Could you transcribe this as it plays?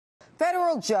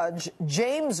Federal Judge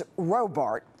James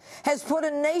Robart has put a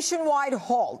nationwide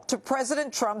halt to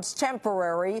President Trump's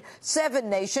temporary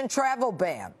seven-nation travel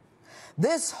ban.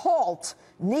 This halt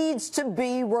needs to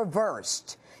be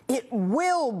reversed. It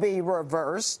will be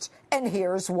reversed, and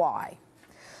here's why.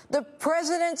 The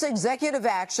president's executive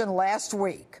action last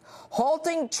week,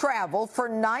 halting travel for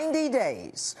 90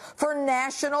 days for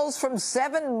nationals from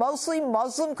 7 mostly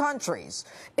Muslim countries,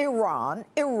 Iran,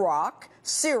 Iraq,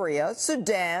 Syria,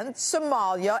 Sudan,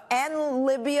 Somalia, and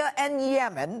Libya and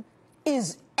Yemen,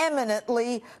 is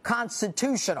eminently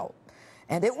constitutional,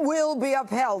 and it will be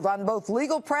upheld on both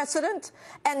legal precedent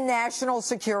and national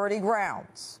security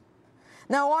grounds.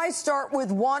 Now, I start with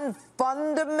one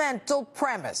fundamental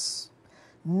premise.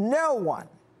 No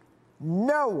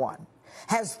one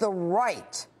has the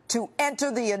right to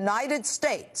enter the United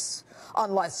States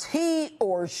unless he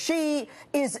or she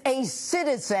is a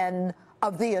citizen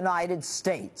of the United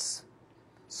States.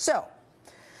 So,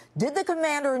 did the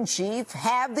commander-in-chief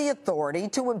have the authority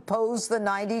to impose the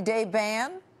 90-day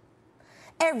ban?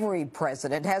 Every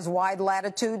president has wide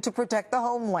latitude to protect the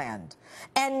homeland,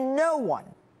 and no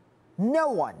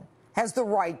one has the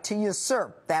right to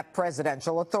usurp that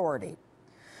presidential authority.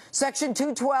 Section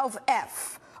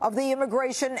 212F of the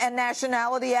Immigration and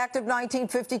Nationality Act of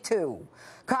 1952,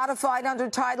 codified under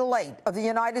Title 8 of the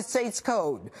United States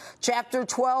Code, Chapter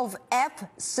 12F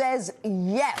says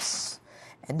yes.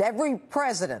 And every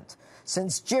president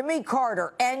since Jimmy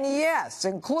Carter, and yes,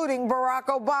 including Barack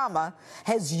Obama,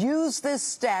 has used this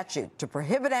statute to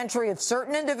prohibit entry of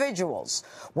certain individuals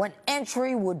when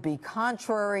entry would be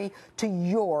contrary to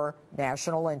your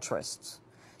national interests.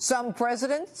 Some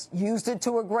presidents used it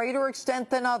to a greater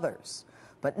extent than others,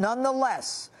 but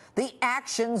nonetheless, the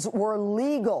actions were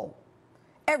legal.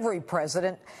 Every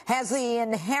president has the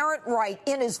inherent right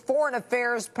in his foreign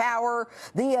affairs power,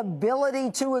 the ability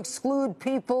to exclude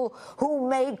people who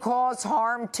may cause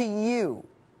harm to you.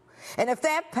 And if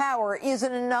that power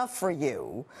isn't enough for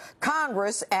you,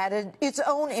 Congress added its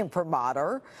own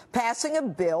imprimatur, passing a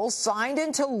bill signed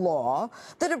into law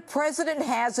that a president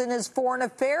has in his foreign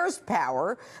affairs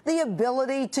power the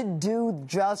ability to do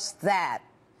just that.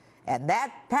 And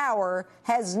that power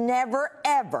has never,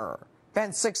 ever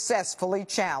been successfully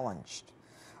challenged.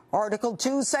 Article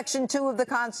 2, Section 2 of the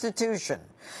Constitution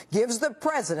gives the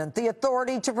president the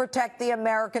authority to protect the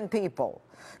American people.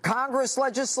 Congress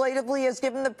legislatively has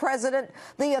given the president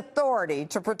the authority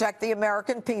to protect the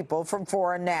American people from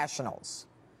foreign nationals.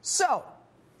 So,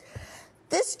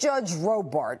 this Judge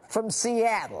Robart from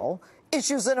Seattle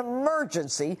issues an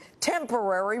emergency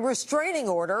temporary restraining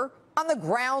order on the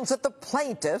grounds that the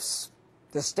plaintiffs,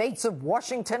 the states of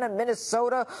Washington and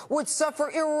Minnesota, would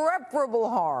suffer irreparable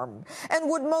harm and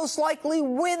would most likely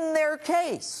win their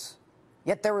case.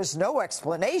 Yet there is no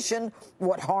explanation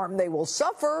what harm they will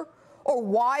suffer or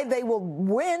why they will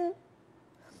win.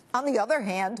 On the other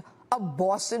hand, a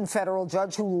Boston federal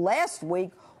judge who last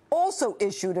week also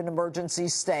issued an emergency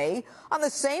stay on the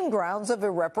same grounds of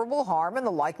irreparable harm and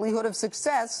the likelihood of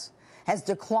success has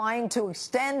declined to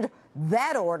extend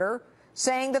that order,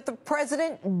 saying that the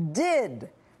president did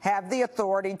have the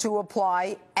authority to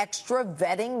apply extra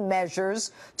vetting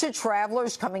measures to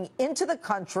travelers coming into the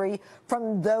country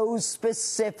from those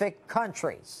specific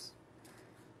countries.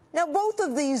 Now, both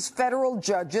of these federal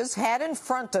judges had in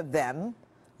front of them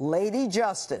Lady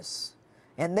Justice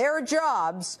and their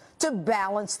jobs to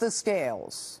balance the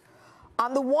scales.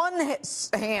 On the one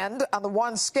hand, on the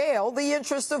one scale, the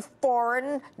interest of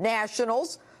foreign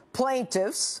nationals,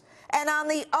 plaintiffs, and on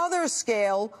the other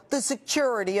scale, the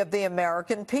security of the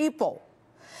American people.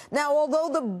 Now, although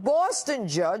the Boston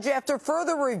judge, after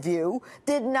further review,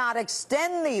 did not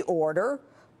extend the order,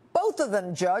 both of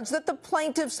them judged that the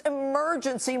plaintiff's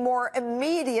emergency more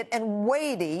immediate and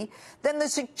weighty than the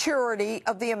security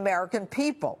of the American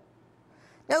people.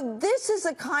 Now, this is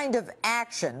a kind of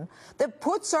action that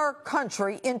puts our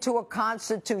country into a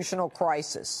constitutional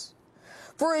crisis.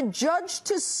 For a judge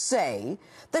to say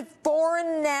that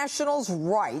foreign nationals'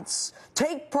 rights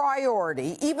take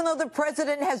priority, even though the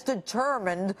president has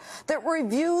determined that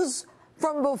reviews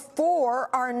from before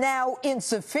are now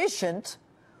insufficient,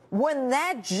 when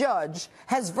that judge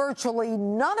has virtually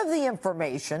none of the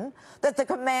information that the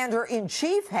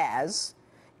commander-in-chief has,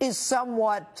 is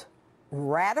somewhat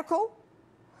radical.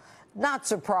 Not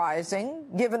surprising,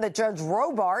 given that Judge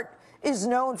Robart is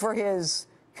known for his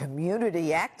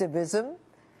community activism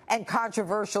and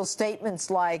controversial statements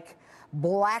like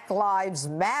Black Lives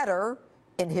Matter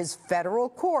in his federal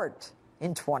court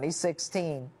in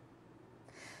 2016.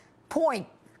 Point: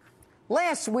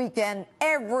 last weekend,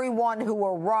 everyone who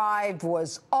arrived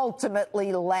was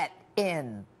ultimately let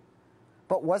in.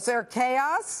 But was there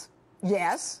chaos?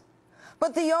 Yes,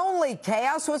 but the only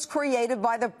chaos was created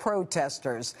by the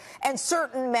protesters and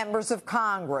certain members of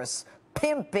Congress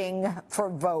pimping for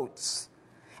votes.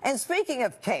 And speaking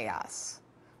of chaos,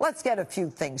 let's get a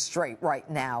few things straight right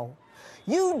now.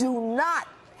 You do not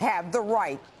have the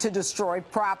right to destroy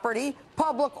property,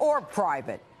 public or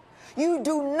private. You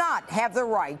do not have the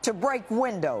right to break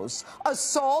windows,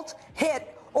 assault,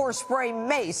 hit, or spray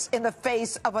mace in the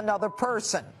face of another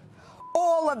person.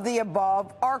 All of the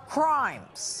above are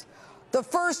crimes. The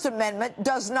First Amendment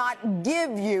does not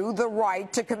give you the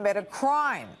right to commit a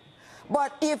crime.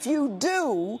 But if you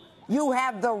do, you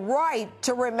have the right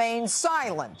to remain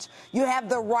silent. You have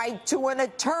the right to an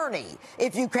attorney.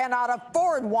 If you cannot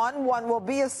afford one, one will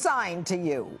be assigned to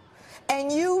you. And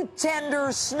you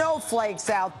tender snowflakes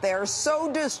out there,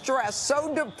 so distressed,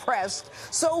 so depressed,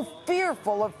 so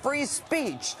fearful of free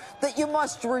speech that you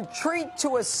must retreat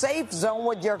to a safe zone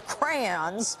with your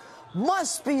crayons,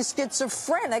 must be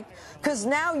schizophrenic, because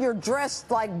now you're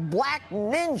dressed like black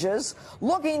ninjas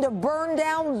looking to burn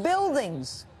down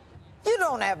buildings. You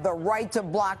don't have the right to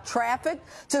block traffic,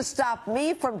 to stop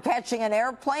me from catching an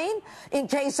airplane in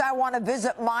case I want to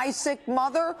visit my sick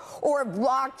mother, or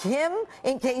block him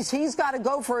in case he's got to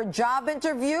go for a job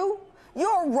interview.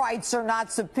 Your rights are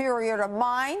not superior to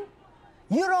mine.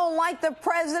 You don't like the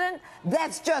president?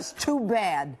 That's just too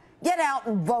bad. Get out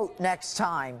and vote next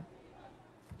time.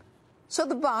 So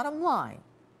the bottom line,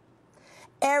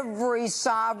 every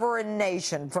sovereign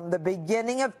nation from the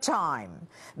beginning of time,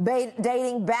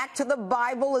 dating back to the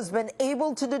Bible, has been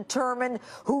able to determine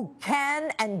who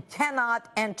can and cannot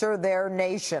enter their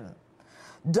nation.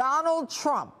 Donald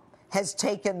Trump has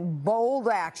taken bold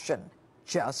action,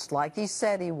 just like he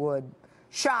said he would,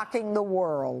 shocking the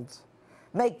world.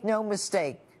 Make no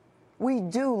mistake, we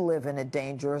do live in a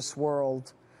dangerous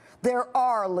world. There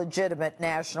are legitimate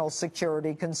national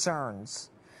security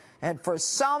concerns. And for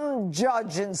some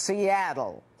judge in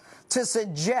Seattle to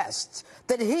suggest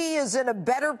that he is in a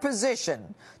better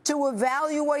position to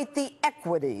evaluate the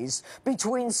equities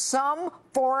between some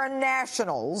foreign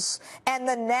nationals and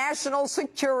the national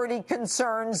security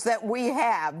concerns that we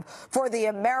have for the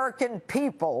American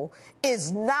people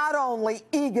is not only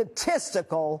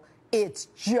egotistical, it's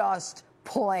just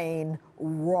plain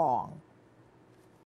wrong.